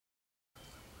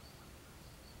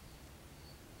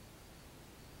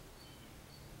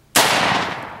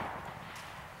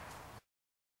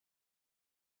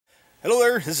Hello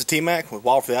there, this is T-Mac with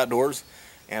Wild for the Outdoors,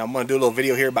 and I'm going to do a little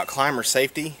video here about climber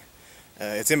safety.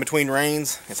 It's in between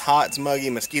rains, it's hot, it's muggy,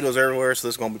 mosquitoes everywhere, so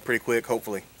this is going to be pretty quick,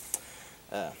 hopefully.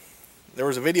 There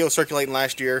was a video circulating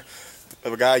last year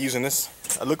of a guy using this,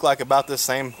 it looked like about this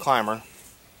same climber,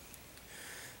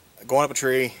 going up a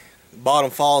tree, the bottom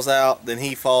falls out, then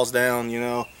he falls down, you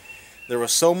know. There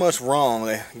was so much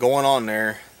wrong going on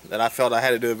there that I felt I had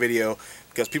to do a video,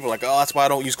 because people are like, oh, that's why I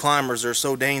don't use climbers, they're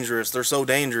so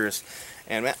dangerous.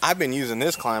 And man, I've been using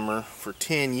this climber for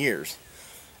 10 years.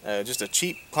 Just a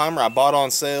cheap climber I bought on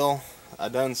sale.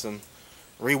 I've done some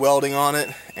re-welding on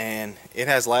it, and it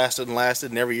has lasted and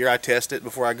lasted, and every year I test it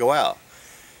before I go out.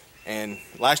 And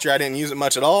last year I didn't use it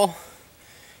much at all.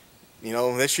 You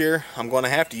know, this year I'm going to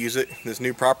have to use it. This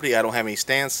new property, I don't have any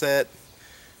stands set.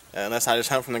 Unless I just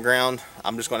hunt from the ground,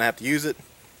 I'm just going to have to use it.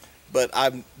 But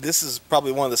this is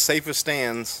probably one of the safest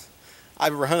stands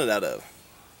I've ever hunted out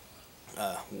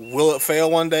of. Will it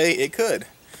fail one day? It could.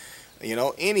 You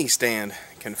know, any stand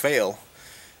can fail.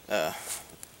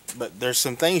 But there's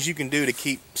some things you can do to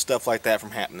keep stuff like that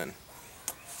from happening.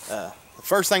 The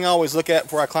first thing I always look at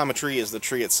before I climb a tree is the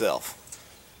tree itself.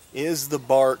 Is the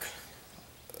bark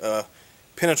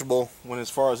penetrable as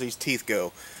far as these teeth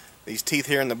go? These teeth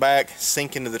here in the back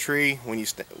sink into the tree when you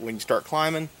start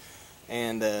climbing.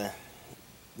 And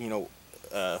you know,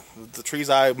 the trees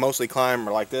I mostly climb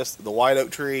are like this: the white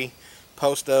oak tree,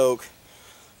 post oak,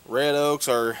 red oaks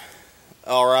are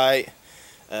alright.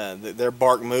 Their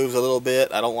bark moves a little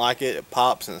bit. I don't like it. It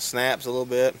pops and snaps a little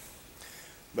bit.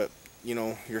 But you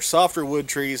know, your softer wood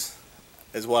trees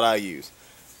is what I use.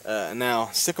 Now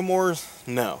sycamores,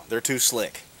 no, they're too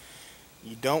slick.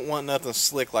 You don't want nothing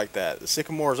slick like that. The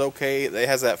sycamore is okay. It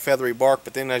has that feathery bark,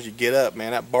 but then as you get up,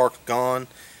 man, that bark's gone,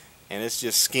 and it's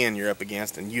just skin you're up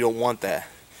against, and you don't want that.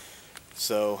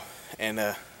 So,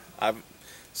 and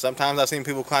sometimes I've seen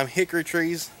people climb hickory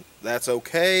trees. That's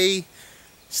okay.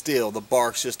 Still, the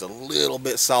bark's just a little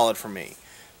bit solid for me.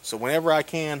 So whenever I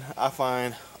can, I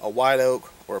find a white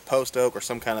oak or a post oak or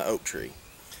some kind of oak tree.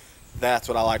 That's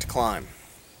what I like to climb.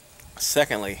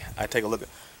 Secondly, I take a look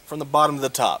from the bottom to the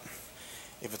top.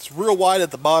 If it's real wide at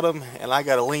the bottom and I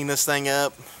gotta lean this thing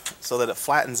up so that it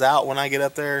flattens out when I get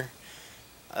up there,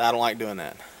 I don't like doing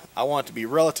that. I want it to be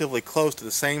relatively close to the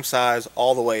same size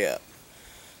all the way up.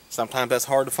 Sometimes that's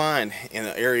hard to find in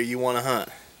an area you want to hunt.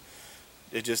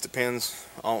 It just depends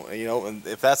on, you know, and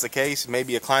if that's the case,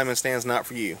 maybe a climbing stand's not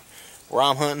for you. Where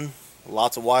I'm hunting,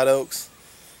 lots of white oaks,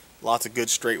 lots of good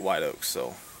straight white oaks.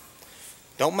 So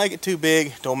don't make it too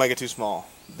big, don't make it too small.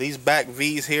 These back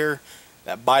V's here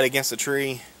that bite against the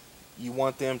tree, you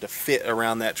want them to fit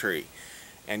around that tree,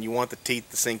 and you want the teeth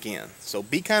to sink in. So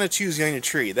be kind of choosy on your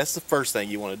tree. That's the first thing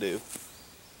you want to do.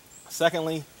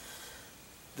 Secondly,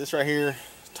 this right here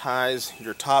ties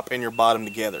your top and your bottom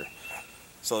together.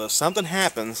 So if something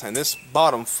happens and this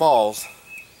bottom falls,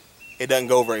 it doesn't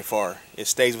go very far. It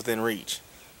stays within reach.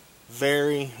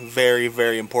 Very, very,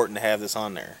 very important to have this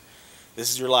on there.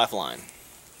 This is your lifeline.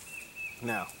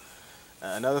 Now,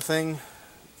 another thing,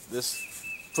 this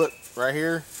foot right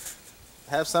here,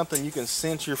 have something you can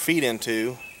cinch your feet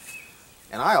into.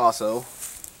 And I also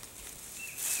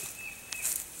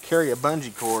carry a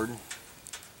bungee cord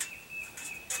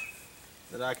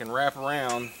that I can wrap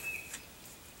around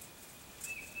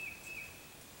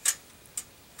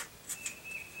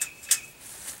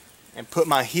and put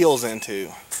my heels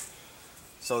into,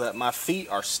 so that my feet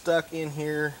are stuck in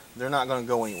here. They're not going to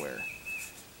go anywhere.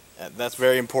 That's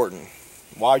very important.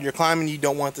 While you're climbing, you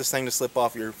don't want this thing to slip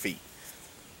off your feet.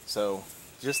 So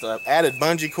just an added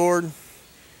bungee cord,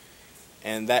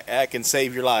 and that can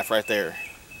save your life right there.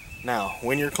 Now,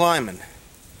 when you're climbing,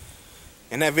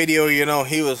 in that video, you know,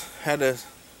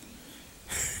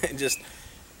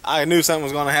 I knew something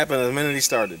was going to happen the minute he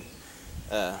started.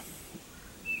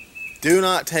 Do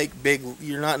not take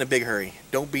you're not in a big hurry.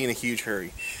 Don't be in a huge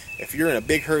hurry. If you're in a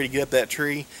big hurry to get up that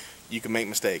tree, you can make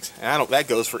mistakes. And that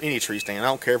goes for any tree stand. I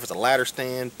don't care if it's a ladder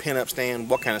stand, pin-up stand,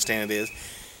 what kind of stand it is.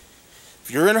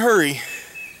 If you're in a hurry,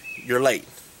 you're late.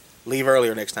 Leave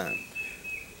earlier next time.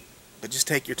 But just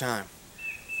take your time.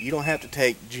 You don't have to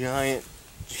take giant,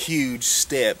 huge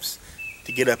steps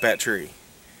to get up that tree.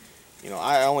 You know,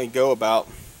 I only go about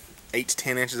 8 to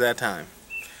 10 inches at a time,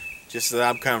 just so that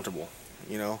I'm comfortable,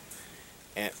 you know.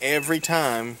 And every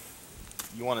time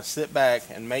you want to sit back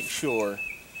and make sure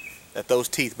that those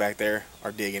teeth back there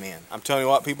are digging in. I'm telling you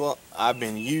what, people, I've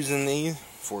been using these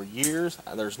for years.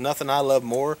 There's nothing I love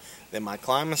more than my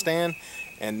climbing stand,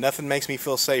 and nothing makes me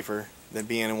feel safer than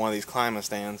being in one of these climbing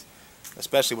stands,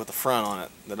 especially with the front on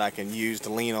it that I can use to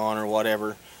lean on or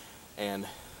whatever. And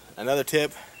another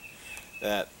tip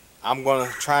that I'm going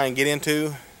to try and get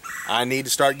into I need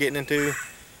to start getting into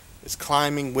is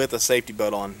climbing with a safety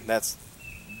belt on.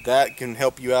 That can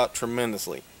help you out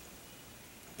tremendously.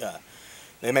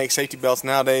 They make safety belts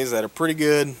nowadays that are pretty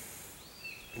good,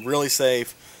 really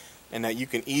safe, and that you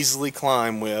can easily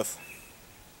climb with.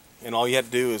 And all you have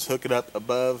to do is hook it up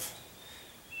above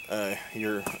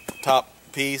your top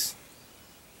piece,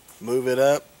 move it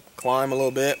up, climb a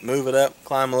little bit, move it up,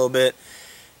 climb a little bit.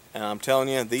 And I'm telling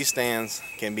you, these stands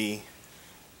can be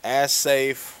as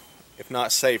safe, if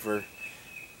not safer,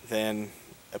 than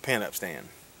a pin-up stand.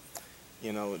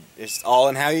 You know, it's all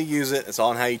in how you use it, it's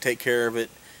all in how you take care of it.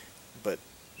 But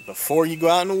before you go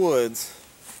out in the woods,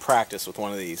 practice with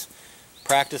one of these.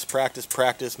 Practice, practice,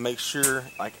 practice. Make sure,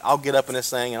 like, I'll get up in this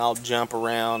thing and I'll jump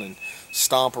around and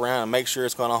stomp around and make sure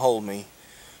it's going to hold me.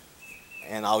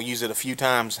 And I'll use it a few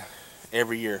times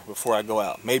every year before I go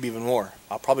out, maybe even more.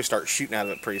 I'll probably start shooting out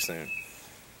of it pretty soon.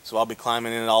 So I'll be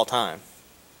climbing in it all the time.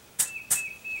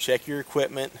 Check your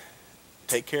equipment,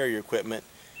 take care of your equipment,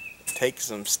 take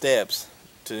some steps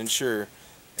to ensure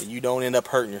that you don't end up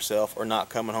hurting yourself or not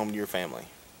coming home to your family.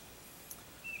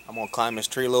 I'm going to climb this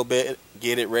tree a little bit,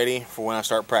 get it ready for when I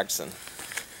start practicing.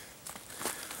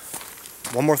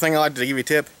 One more thing I'd like to give you a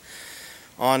tip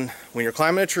on: when you're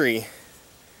climbing a tree,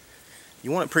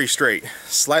 you want it pretty straight.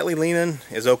 Slightly leaning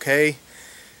is okay,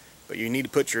 but you need to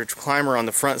put your climber on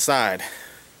the front side.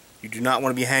 You do not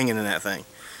want to be hanging in that thing.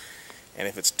 And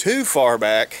if it's too far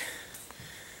back,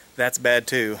 that's bad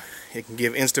too. It can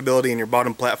give instability in your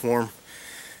bottom platform.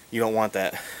 You don't want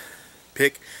that.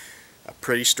 Pick a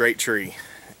pretty straight tree.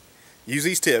 Use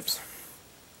these tips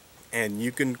and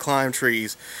you can climb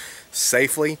trees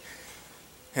safely,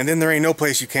 and then there ain't no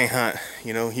place you can't hunt.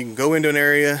 You know, you can go into an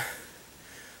area,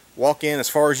 walk in as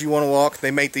far as you want to walk.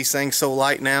 They make these things so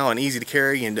light now and easy to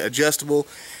carry and adjustable.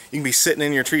 You can be sitting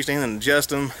in your tree stand and adjust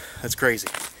them. That's crazy.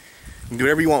 You can do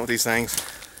whatever you want with these things.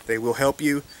 They will help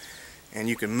you, and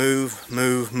you can move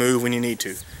when you need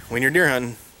to. When you're deer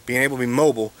hunting, being able to be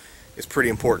mobile is pretty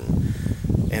important,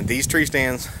 and these tree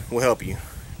stands will help you.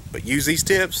 But use these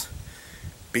tips,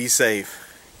 be safe,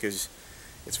 because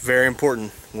it's very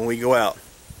important when we go out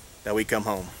that we come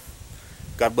home.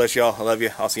 God bless y'all. I love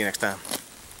you. I'll see you next time.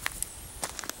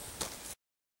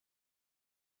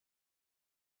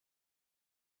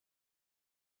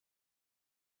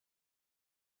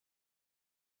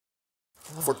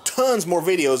 For tons more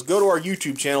videos, go to our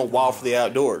YouTube channel, Wild for the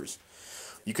Outdoors.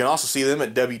 You can also see them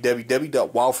at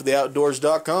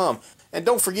www.wildfortheoutdoors.com. And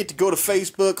don't forget to go to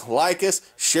Facebook, like us,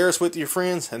 share us with your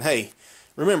friends, and hey,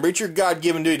 remember, it's your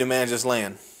God-given duty to manage this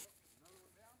land.